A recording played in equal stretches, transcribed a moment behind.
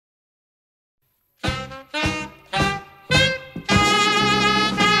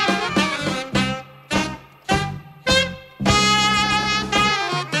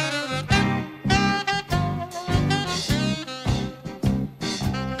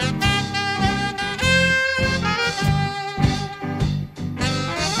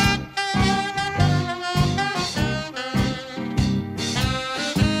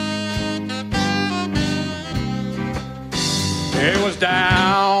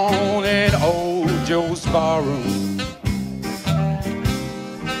Joe's barroom,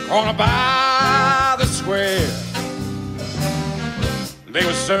 corner by the square. They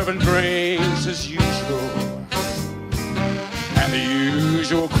were serving drinks as usual, and the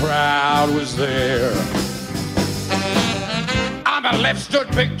usual crowd was there. On my left stood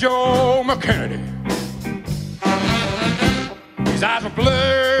Big Joe McKennedy. His eyes were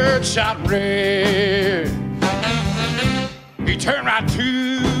bloodshot red. He turned right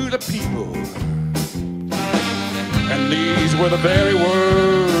to the people, and these were the very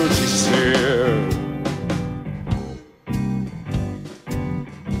words he said.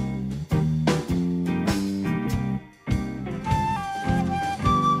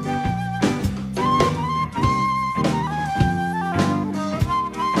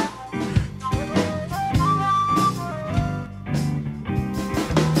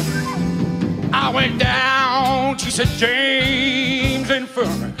 I went down to St. James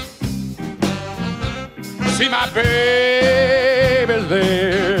Infirmary, see my baby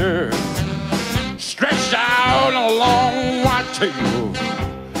there, stretched out on a long white table,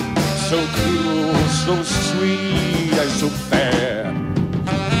 so cool, so sweet, and so fair.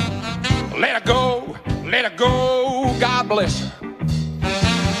 Let her go, God bless her,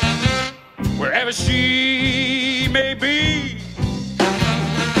 wherever she may be.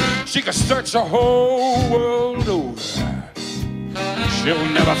 She could search the whole world over, she'll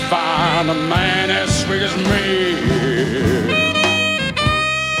never find a man as sweet as me.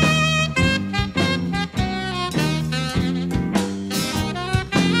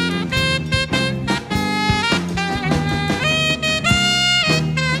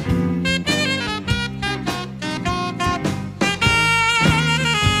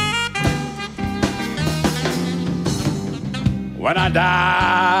 When I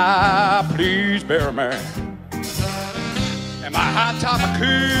die, please bury me in my high-top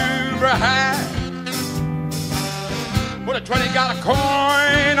Cobra hat. Put a 20 got a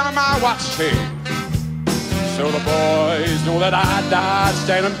coin on my watch chain, so the boys know that I died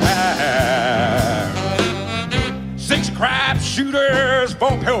standing pat. 6 crap shooters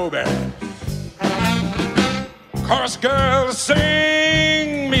for pillbacks, chorus girls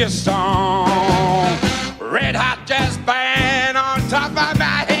sing me a song, red hot jazz band on top of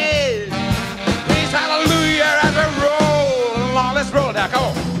my head. Please hallelujah as we roll along. Let's roll now, come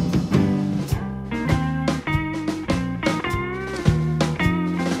on.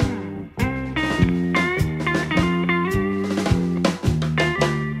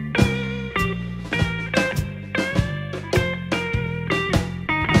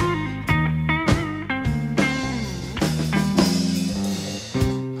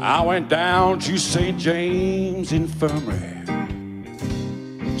 I went down to St. James Infirmary,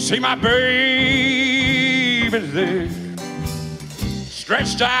 see my baby there,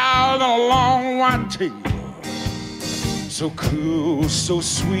 stretched out on a long white table, so cool, so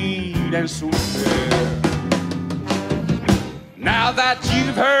sweet, and so fair. Now that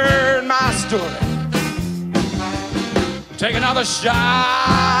you've heard my story, take another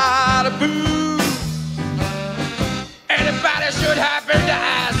shot of booze. Anybody should happen to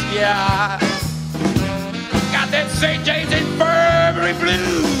ask ya, got that St. James Infirmary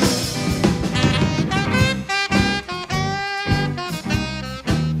blues.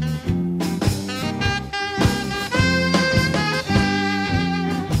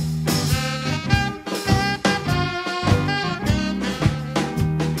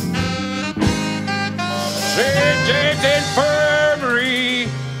 St. James